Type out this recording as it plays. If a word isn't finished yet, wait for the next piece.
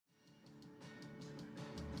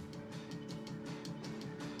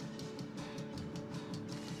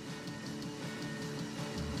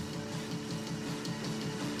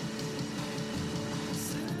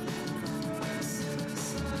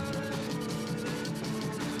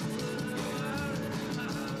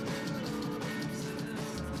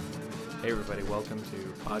Hey everybody, welcome to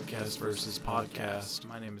Podcast versus Podcast.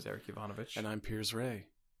 My name is Eric Ivanovich. And I'm Piers Ray.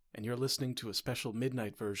 And you're listening to a special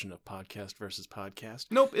midnight version of Podcast versus Podcast.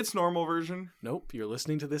 Nope, it's normal version. Nope, you're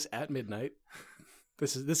listening to this at midnight.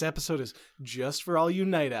 This episode is just for all you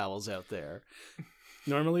night owls out there.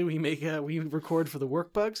 Normally we record for the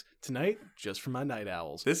work bugs. Tonight, just for my night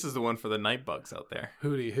owls. This is the one for the night bugs out there.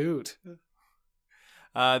 Hooty hoot.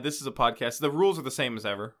 This is a podcast. The rules are the same as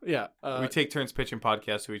ever. Yeah. We take turns pitching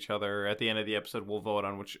podcasts to each other. At the end of the episode, we'll vote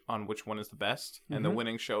on which one is the best. And the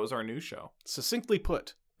winning show is our new show. Succinctly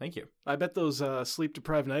put. Thank you. I bet those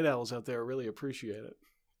sleep-deprived night owls out there really appreciate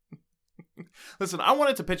it. Listen, I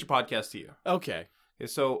wanted to pitch a podcast to you. Okay.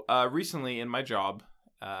 So recently in my job,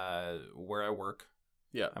 where I work,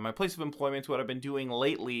 at my place of employment, what I've been doing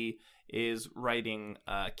lately is writing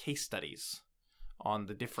case studies on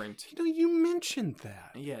the different... You mentioned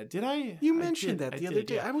that. Yeah, did I? You mentioned that the other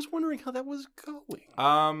day. Yeah. I was wondering how that was going.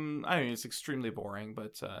 I mean, it's extremely boring,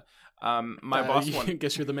 but my boss I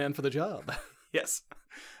guess you're the man for the job. Yes.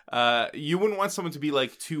 You wouldn't want someone to be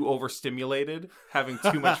like too overstimulated, having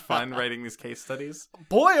too much fun writing these case studies.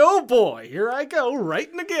 Boy, oh boy, here I go,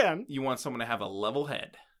 writing again. You want someone to have a level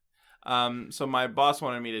head. So my boss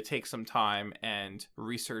wanted me to take some time and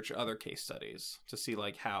research other case studies to see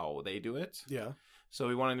like how they do it. Yeah. So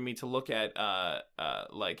he wanted me to look at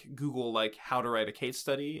like Google like how to write a case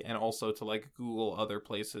study, and also to like Google other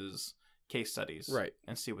places case studies, right,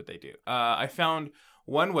 and see what they do. I found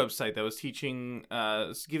one website that was teaching,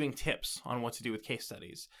 giving tips on what to do with case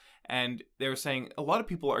studies, and they were saying a lot of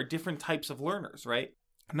people are different types of learners, right?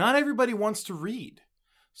 Not everybody wants to read,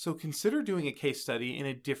 so consider doing a case study in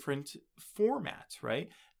a different format, right?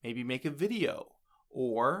 Maybe make a video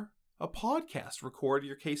or a podcast. Record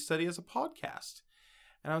your case study as a podcast.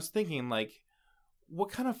 And I was thinking, like,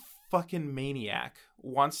 what kind of fucking maniac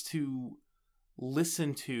wants to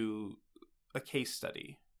listen to a case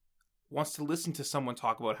study? Wants to listen to someone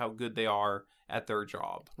talk about how good they are at their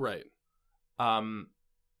job? Right. But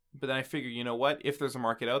then I figure, you know what? If there's a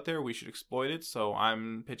market out there, we should exploit it. So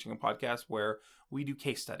I'm pitching a podcast where we do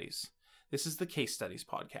case studies. This is the Case Studies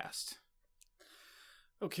Podcast.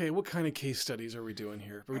 Okay, what kind of case studies are we doing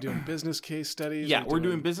here? Are we doing business case studies? Yeah, we're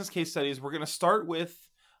doing business case studies. We're going to start with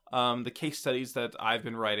the case studies that I've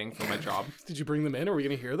been writing for my job. Did you bring them in? Are we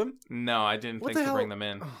going to hear them? No, I didn't think to bring them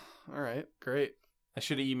in. Oh, all right, great. I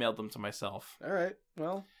should have emailed them to myself. All right,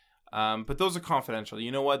 well. But those are confidential.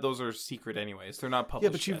 You know what? Those are secret anyways. They're not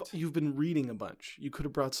published yet. You've been reading a bunch. You could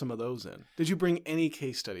have brought some of those in. Did you bring any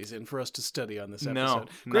case studies in for us to study on this episode?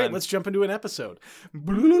 No. Great, let's jump into an episode.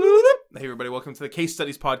 Hey everybody, welcome to the Case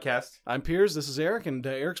Studies Podcast. I'm Piers, this is Eric, and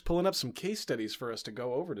Eric's pulling up some case studies for us to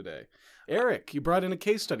go over today. Eric, you brought in a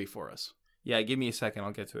case study for us. Yeah, give me a second.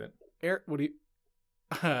 I'll get to it. Eric,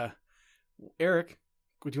 Eric,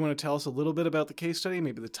 would you want to tell us a little bit about the case study?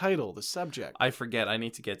 Maybe the title, the subject? I forget. I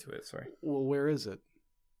need to get to it. Sorry. Well, where is it?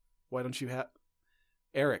 Why don't you have...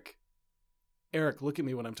 Eric, look at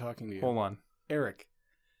me when I'm talking to you. Hold on. Eric.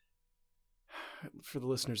 For the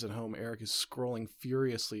listeners at home, Eric is scrolling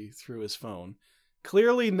furiously through his phone.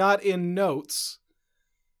 Clearly not in notes.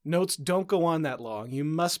 Notes don't go on that long. You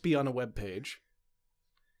must be on a web page.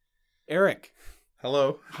 Eric.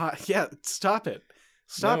 Hello. Yeah, stop it.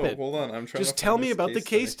 Stop it. Hold on. I'm trying Just tell me about the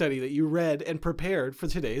case study that you read and prepared for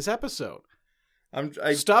today's episode.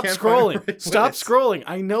 Stop scrolling. Stop scrolling.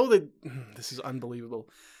 I know that this is unbelievable.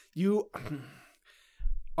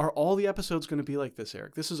 Are all the episodes going to be like this,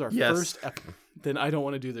 Eric? This is our first episode. Then I don't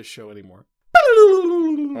want to do this show anymore.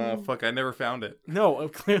 Oh, fuck. I never found it. No,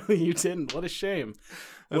 clearly you didn't. What a shame.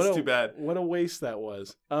 That's too bad. What a waste that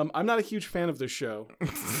was. I'm not a huge fan of this show.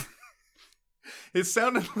 It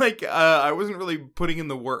sounded like I wasn't really putting in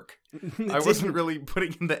the work. I wasn't really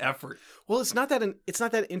putting in the effort. Well, it's not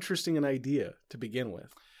that interesting an idea to begin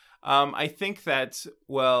with. I think that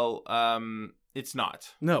it's not.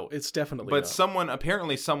 No, it's definitely but not.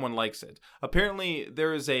 Apparently someone likes it. Apparently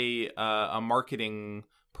there is a marketing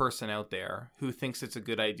person out there who thinks it's a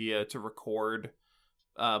good idea to record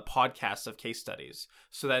podcasts of case studies,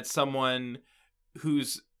 so that someone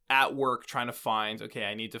who's at work trying to find,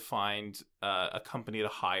 I need to find a company to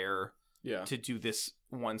hire to do this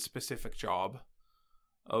one specific job.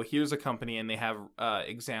 Oh, here's a company and they have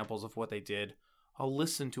examples of what they did. I'll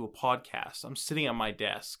listen to a podcast. I'm sitting at my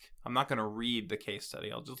desk. I'm not going to read the case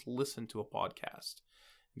study. I'll just listen to a podcast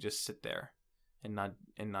and just sit there and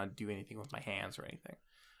not do anything with my hands or anything.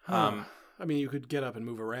 I mean, you could get up and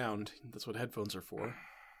move around. That's what headphones are for.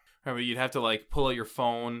 Right, but you'd have to like pull out your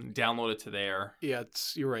phone, download it to there. Yeah,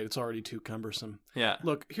 you're right. It's already too cumbersome. Yeah.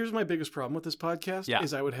 Look, here's my biggest problem with this podcast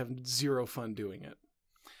is I would have zero fun doing it.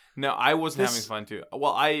 No, I wasn't This- having fun too.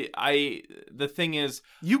 Well, the thing is,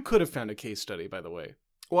 You could have found a case study, by the way.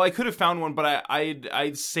 well, I could have found one, but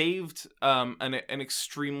I'd saved an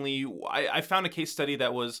extremely. I found a case study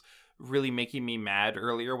that was really making me mad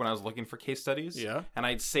earlier when I was looking for case studies. Yeah. And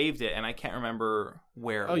I'd saved it, and I can't remember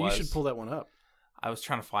where it Oh, was. you should pull that one up. I was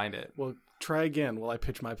trying to find it. Well, try again while I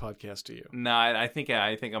pitch my podcast to you. No, I think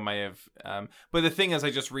I might have. But the thing is, I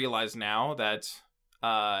just realized now that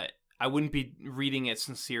I wouldn't be reading it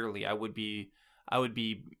sincerely. I would be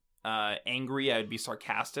angry. I would be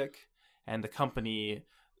sarcastic, and the company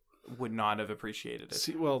would not have appreciated it.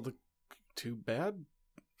 See, well, too bad.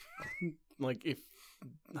 Like, if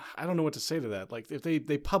I don't know what to say to that. Like, if they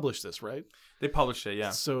publish this, right? They published it, yeah.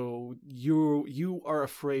 So you are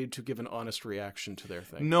afraid to give an honest reaction to their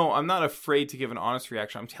thing. No, I'm not afraid to give an honest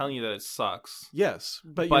reaction. I'm telling you that it sucks. Yes,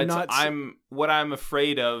 but But you're not. what I'm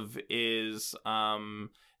afraid of is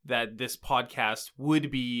that this podcast would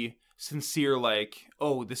be sincere, like,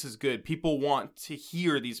 oh, this is good. People want to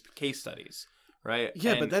hear these case studies, right?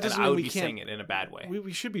 Yeah, but that doesn't and I mean would we be can't- saying it in a bad way.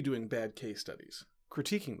 We should be doing bad case studies,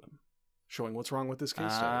 critiquing them, showing what's wrong with this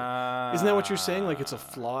case study. Isn't that what you're saying? Like, it's a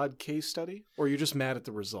flawed case study, or you're just mad at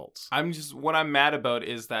the results? What I'm mad about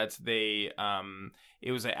is that they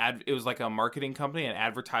it was like a marketing company, an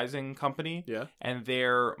advertising company, Yeah. and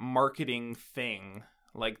their marketing thing,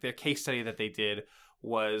 like their case study that they did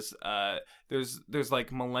was there's like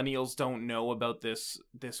millennials don't know about this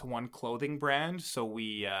one clothing brand, so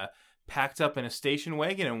we packed up in a station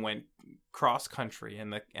wagon and went cross country,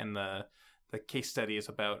 and the case study is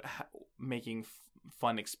about making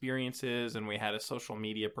fun experiences, and we had a social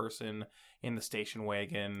media person in the station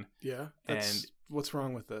wagon. Yeah. And What's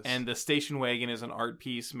wrong with this? And the station wagon is an art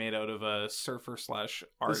piece made out of a surfer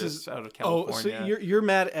 / artist out of California. Oh, so you're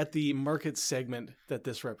mad at the market segment that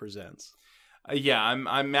this represents. Yeah,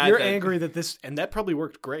 I'm mad. You're angry that this, and that probably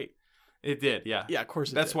worked great. It did, yeah. Yeah, of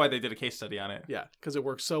course it That's did. why they did a case study on it. Yeah, because it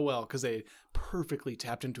worked so well, because they perfectly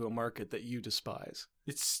tapped into a market that you despise.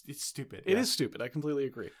 It's stupid. It is stupid. I completely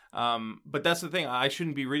agree. But that's the thing. I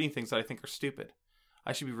shouldn't be reading things that I think are stupid.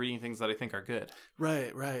 I should be reading things that I think are good.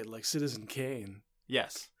 Right, like Citizen Kane.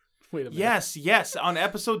 Yes. Wait a minute. Yes. On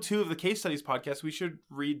episode 2 of the Case Studies podcast, we should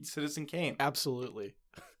read Citizen Kane. Absolutely.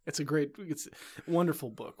 It's a wonderful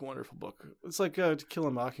book. It's like To Kill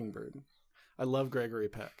a Mockingbird. I love Gregory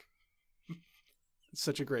Peck. It's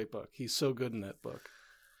such a great book. He's so good in that book.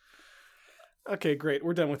 Okay, great.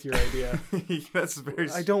 We're done with your idea. That's very.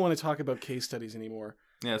 I don't want to talk about case studies anymore.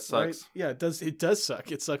 Yeah, it sucks. Right? Yeah, it does. It does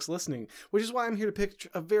suck. It sucks listening, which is why I'm here to pick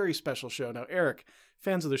a very special show. Now, Eric,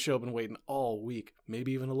 fans of the show have been waiting all week,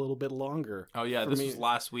 maybe even a little bit longer. Oh yeah, this was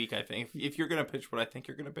last week, I think. If you're gonna pitch what I think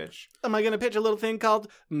you're gonna pitch, am I gonna pitch a little thing called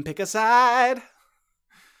Pick a Side?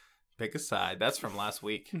 Pick a side. That's from last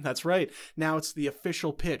week. That's right. Now it's the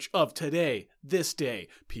official pitch of today, this day,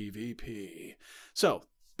 PvP. So,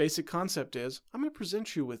 basic concept is I'm going to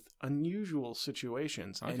present you with unusual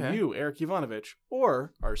situations, and you, Eric Ivanovich,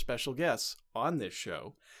 or our special guests on this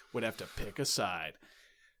show would have to pick a side.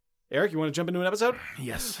 Eric, you want to jump into an episode?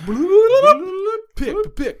 Yes. Pick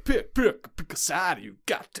a side. You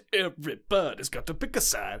got to, everybody's got to pick a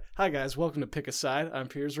side. Hi, guys. Welcome to Pick a Side. I'm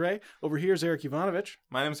Piers Ray. Over here is Eric Ivanovich.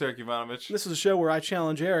 My name's Eric Ivanovich. This is a show where I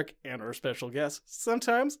challenge Eric and our special guests,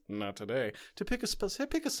 sometimes, not today, to pick a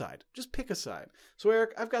side. Just pick a side. So,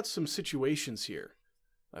 Eric, I've got some situations here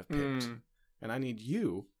I've picked, and I need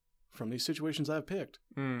you, from these situations I've picked,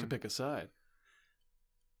 to pick a side.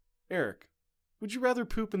 Eric, would you rather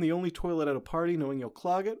poop in the only toilet at a party knowing you'll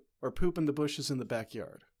clog it, or poop in the bushes in the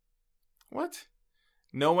backyard? What?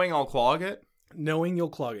 Knowing I'll clog it? Knowing you'll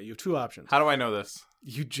clog it. You have two options. How do I know this?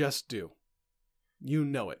 You just do. You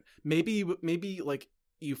know it. Maybe like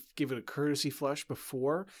you give it a courtesy flush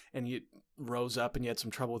before, and you rose up and you had some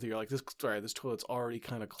trouble with it. You're like, this toilet's already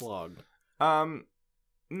kind of clogged.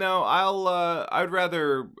 No, I'd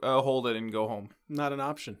rather hold it and go home. Not an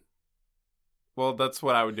option. Well, that's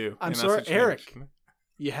what I would do. I'm sorry, Eric.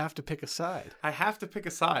 You have to pick a side. I have to pick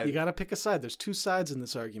a side. You got to pick a side. There's two sides in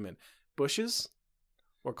this argument. Bushes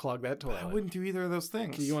or clog that toilet. I wouldn't do either of those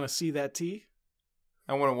things. You want to see that tea?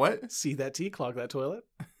 I want to what? See that tea? Clog that toilet?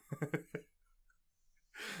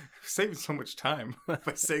 Saving so much time by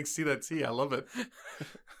saying see that tea. I love it.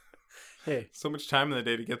 Hey. So much time in the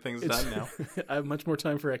day to get things done now. I have much more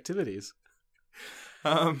time for activities.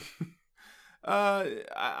 I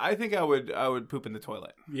think I would poop in the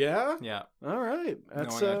toilet. Yeah? Yeah. All right. Knowing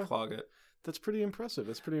I'd clog it. That's pretty impressive.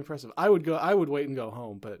 I would wait and go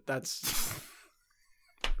home, but that's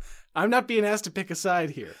I'm not being asked to pick a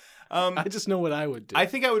side here. I just know what I would do. I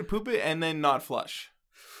think I would poop it and then not flush.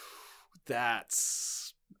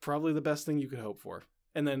 That's probably the best thing you could hope for.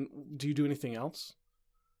 And then, do you do anything else?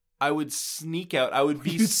 I would sneak out. I would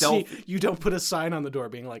be stealthy. You don't put a sign on the door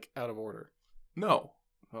being like, out of order. No.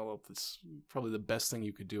 Well, that's probably the best thing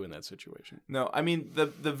you could do in that situation. No, I mean, the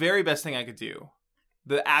very best thing I could do,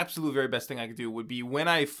 the absolute very best thing I could do would be when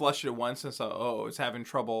I flush it once and saw, it's having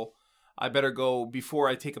trouble, I better go, before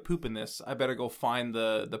I take a poop in this, I better go find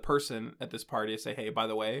the person at this party and say, hey, by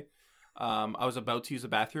the way, I was about to use the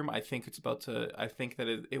bathroom. I think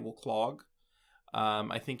that it will clog.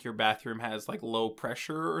 I think your bathroom has like low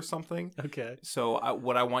pressure or something. Okay. So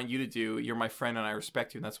what I want you to do, you're my friend and I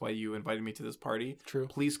respect you, and that's why you invited me to this party. True.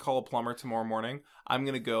 Please call a plumber tomorrow morning. I'm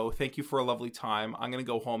going to go. Thank you for a lovely time. I'm going to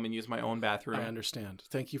go home and use my own bathroom. I understand.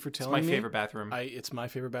 Thank you for telling me. It's my favorite bathroom. It's my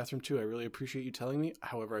favorite bathroom too. I really appreciate you telling me.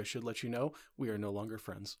 However, I should let you know, we are no longer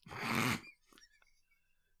friends.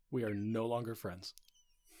 We are no longer friends.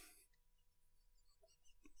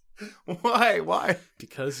 Why?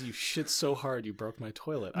 Because you shit so hard you broke my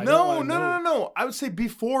toilet. No. I would say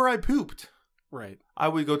before I pooped. Right. I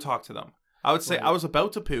would go talk to them. I would say I was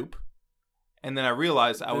about to poop, and then I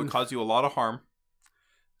realized I would cause you a lot of harm.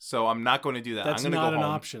 So I'm not going to do that. That's I'm going to not go an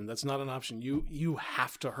home. option. That's not an option. You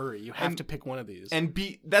have to hurry. You have to pick one of these. And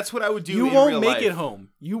that's what I would do. You in won't real make life. it home.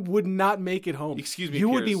 You would not make it home. Excuse me, You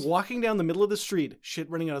would be Piers. walking down the middle of the street, shit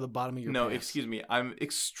running out of the bottom of your No, pants. excuse me. I'm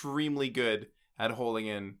extremely good at holding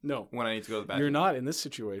in when I need to go to the bathroom. You're not in this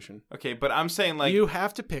situation. Okay, but I'm saying like you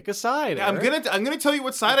have to pick a side. I'm Eric. gonna tell you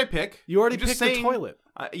what side I pick. You already I'm just picked saying, the toilet.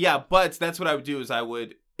 Yeah, but that's what I would do is I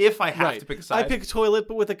would, if I have to pick a side, I pick toilet,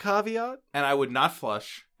 but with a caveat. and I would not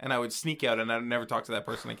flush, and I would sneak out, and I would never talk to that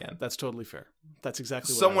person again. That's totally fair. That's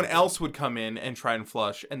exactly what Someone I would else would come in and try and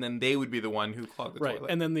flush, and then they would be the one who clogged the do. Right, toilet.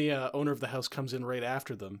 and then the owner of the house comes in right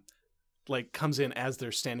after them. Like, comes in as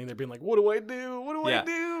they're standing there being like, what do I do? What do I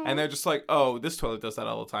do? And they're just like, oh, this toilet does that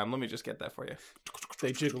all the time. Let me just get that for you.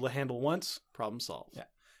 They jiggle the handle once, problem solved. Yeah.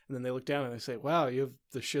 And then they look down and they say, wow, you have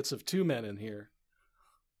the shits of two men in here.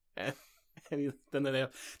 And then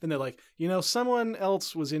they're like, someone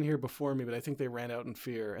else was in here before me, but I think they ran out in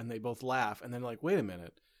fear. And they both laugh. And then like, wait a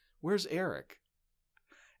minute, where's Eric?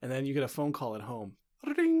 And then you get a phone call at home.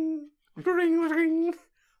 Ring, ring, ring,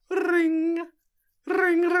 ring.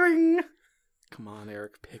 Ring, ring. Come on,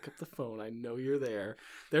 Eric, pick up the phone. I know you're there.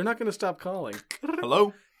 They're not going to stop calling.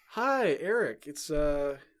 Hello? Hi, Eric. It's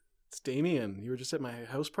Damien. You were just at my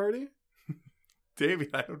house party?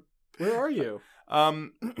 David, I don't... Where are you?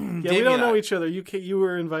 Damien, we don't know each other. You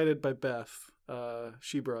were invited by Beth.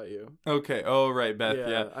 She brought you. Okay. Oh, right, Beth.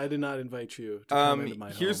 Yeah. I did not invite you to come into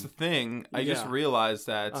my here's home. the thing. I just realized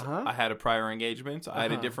that Uh-huh. I had a prior engagement. I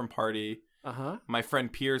had a different party. Uh-huh. My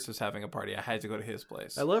friend Piers was having a party. I had to go to his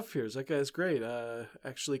place. I love Piers. That guy's great.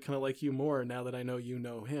 Actually kind of like you more now that I know you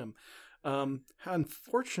know him.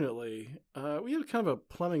 Unfortunately, we had kind of a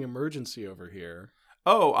plumbing emergency over here.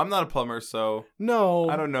 Oh, I'm not a plumber, so no,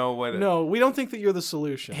 I don't know what. No, we don't think that you're the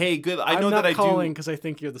solution. Hey, good. I'm know not that I do. calling because I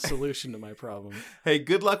think you're the solution to my problem. Hey,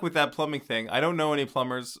 good luck with that plumbing thing. I don't know any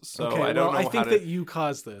plumbers, so okay, I don't know I how think to. that you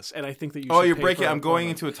caused this, and I think that you. Oh, should you're pay breaking. for a I'm going plumber.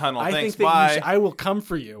 into a tunnel. I Thanks. think that Bye. I will come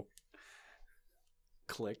for you.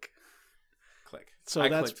 Click. Click. So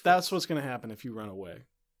that's what's going to happen if you run away.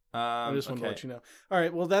 I just want to let you know. All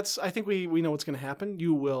right. Well, I think we know what's going to happen.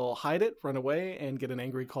 You will hide it, run away, and get an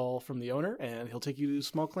angry call from the owner, and he'll take you to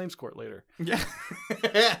small claims court later. Yeah.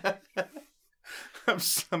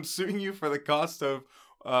 I'm suing you for the cost of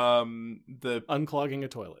the unclogging a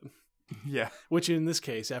toilet. Yeah. Which in this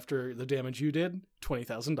case, after the damage you did,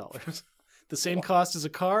 $20,000. The same cost as a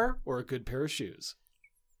car or a good pair of shoes.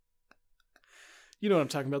 You know what I'm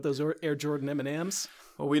talking about? Those Air Jordan M&Ms.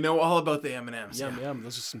 Well, we know all about the M&Ms. Yum, yum.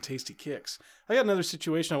 Those are some tasty kicks. I got another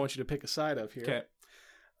situation I want you to pick a side of here. Okay.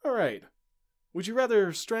 All right. Would you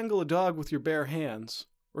rather strangle a dog with your bare hands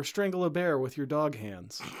or strangle a bear with your dog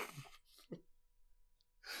hands? I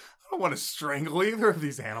don't want to strangle either of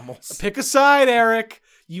these animals. Pick a side, Eric.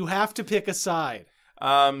 You have to pick a side.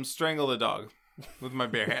 Strangle the dog with my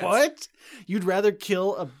bare hands. What? You'd rather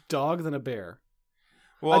kill a dog than a bear?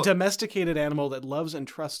 Well, a domesticated animal that loves and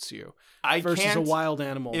trusts you versus a wild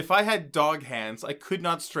animal. If I had dog hands, I could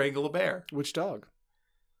not strangle a bear. Which dog?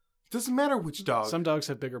 Doesn't matter which dog. Some dogs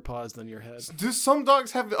have bigger paws than your head. Do some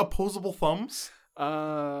dogs have opposable thumbs?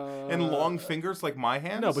 And long fingers like my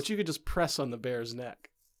hands? No, but you could just press on the bear's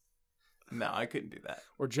neck. No, I couldn't do that.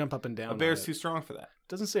 Or jump up and down. A bear's too strong for that.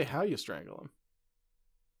 Doesn't say how you strangle him.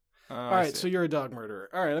 All right, so you're a dog murderer.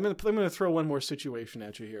 All right, I'm gonna throw one more situation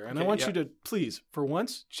at you here, and I want you to please, for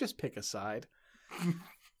once, just pick a side.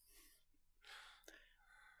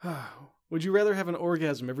 Would you rather have an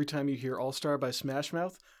orgasm every time you hear All Star by Smash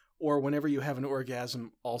Mouth, or whenever you have an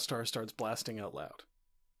orgasm, All Star starts blasting out loud?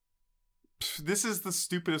 This is the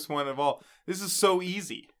stupidest one of all. This is so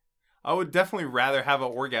easy. I would definitely rather have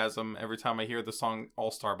an orgasm every time I hear the song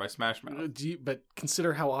All-Star by Smash Mouth. But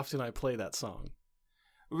consider how often I play that song.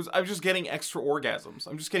 I'm just getting extra orgasms.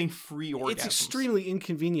 I'm just getting free orgasms. It's extremely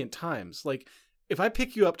inconvenient times. Like, if I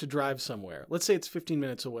pick you up to drive somewhere, let's say it's 15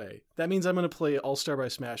 minutes away, that means I'm going to play All-Star by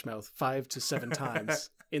Smash Mouth 5 to 7 times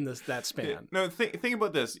in that span. No, think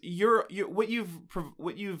about this. What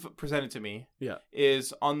you've presented to me Yeah.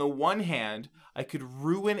 is, on the one hand, I could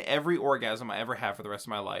ruin every orgasm I ever have for the rest of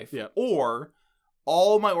my life. Yeah. Or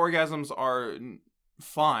all my orgasms are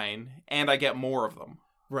fine and I get more of them.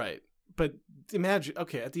 Right. But imagine,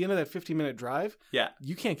 okay, at the end of that 15-minute drive, Yeah.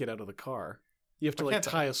 you can't get out of the car. You have to Why like can't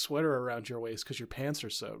tie a sweater around your waist because your pants are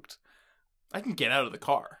soaked. I can get out of the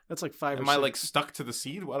car. That's like 5 or Am 6. I like stuck to the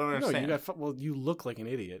seat? I don't No, understand. you look like an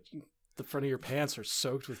idiot. The front of your pants are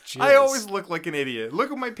soaked with jizz. I always look like an idiot.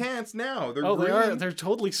 Look at my pants now. They're green. They are. They're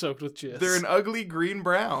totally soaked with jizz. They're an ugly green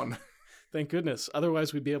brown. Thank goodness.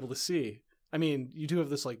 Otherwise, we'd be able to see. I mean, you do have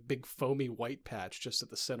this like big foamy white patch just at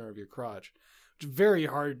the center of your crotch. Which is very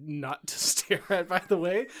hard not to stare at, by the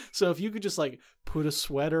way. So if you could just like put a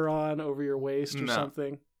sweater on over your waist or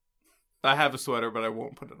something. I have a sweater, but I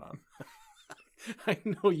won't put it on. I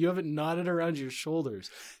know, you have it knotted around your shoulders.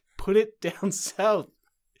 Put it down south.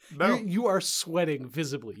 No. You are sweating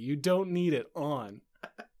visibly. You don't need it on.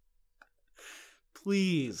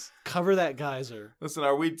 Please cover that geyser. Listen,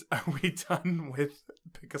 are we done with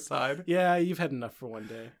Pick a Side? Yeah, you've had enough for one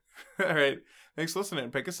day. All right. Thanks for listening.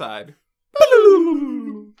 Pick a Side.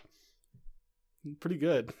 Pretty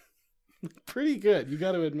good. Pretty good, you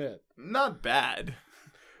got to admit. Not bad.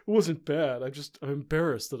 It wasn't bad. I'm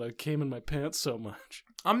embarrassed that I came in my pants so much.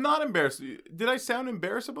 I'm not embarrassed. Did I sound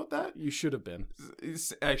embarrassed about that? You should have been.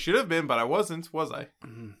 I should have been, but I wasn't, was I?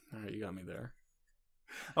 All right, you got me there.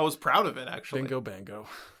 I was proud of it, actually. Bingo bango.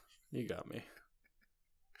 You got me.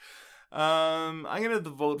 I'm gonna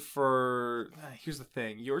vote for. Here's the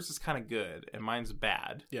thing. Yours is kind of good, and mine's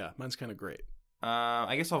bad. Yeah, mine's kind of great.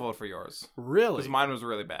 I guess I'll vote for yours. Really? Because mine was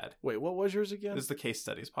really bad. Wait, what was yours again? This is the Case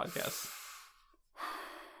Studies podcast.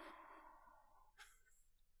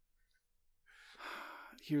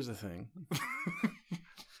 Here's the thing.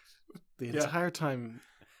 The entire time,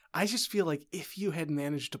 I just feel like if you had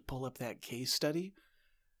managed to pull up that case study,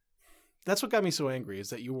 that's what got me so angry,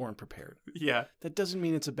 is that you weren't prepared. Yeah. That doesn't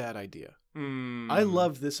mean it's a bad idea. I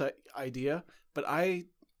love this idea, but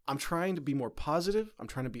I'm trying to be more positive. I'm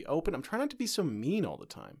trying to be open. I'm trying not to be so mean all the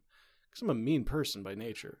time, because I'm a mean person by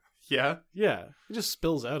nature. Yeah? Yeah. It just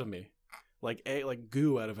spills out of me like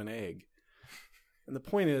goo out of an egg. And the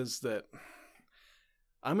point is that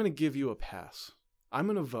I'm going to give you a pass. I'm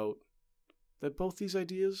going to vote that both these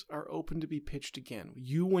ideas are open to be pitched again.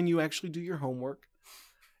 You, when you actually do your homework,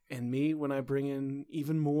 and me, when I bring in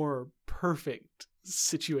even more perfect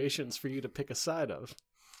situations for you to pick a side of.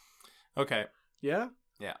 Okay. Yeah?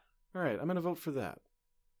 Yeah. All right, I'm going to vote for that.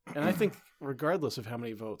 And I think regardless of how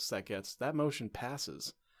many votes that gets, that motion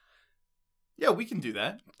passes. Yeah, we can do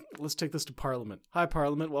that. Let's take this to Parliament. Hi,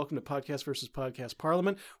 Parliament. Welcome to Podcast versus Podcast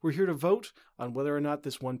Parliament. We're here to vote on whether or not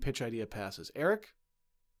this one pitch idea passes. Eric,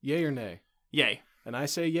 yay or nay? Yay. And I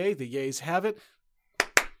say yay. The yays have it.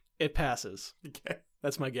 It passes. Okay.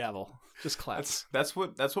 That's my gavel. Just claps. That's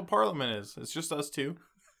what Parliament is. It's just us two.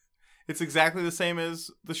 It's exactly the same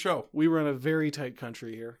as the show. We run a very tight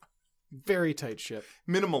country here. Very tight ship.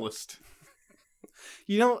 Minimalist.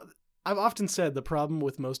 You know, I've often said the problem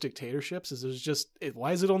with most dictatorships is there's just,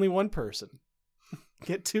 why is it only one person?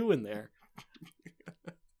 Get two in there.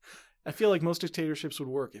 I feel like most dictatorships would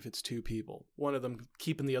work if it's two people. One of them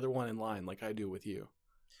keeping the other one in line like I do with you.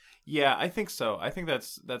 Yeah, I think so. I think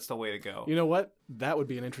that's the way to go. You know what? That would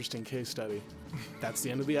be an interesting case study. That's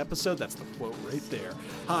the end of the episode. That's the quote right there.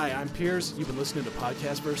 Hi, I'm Piers. You've been listening to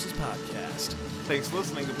Podcast versus Podcast. Thanks for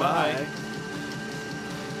listening. Goodbye. Bye.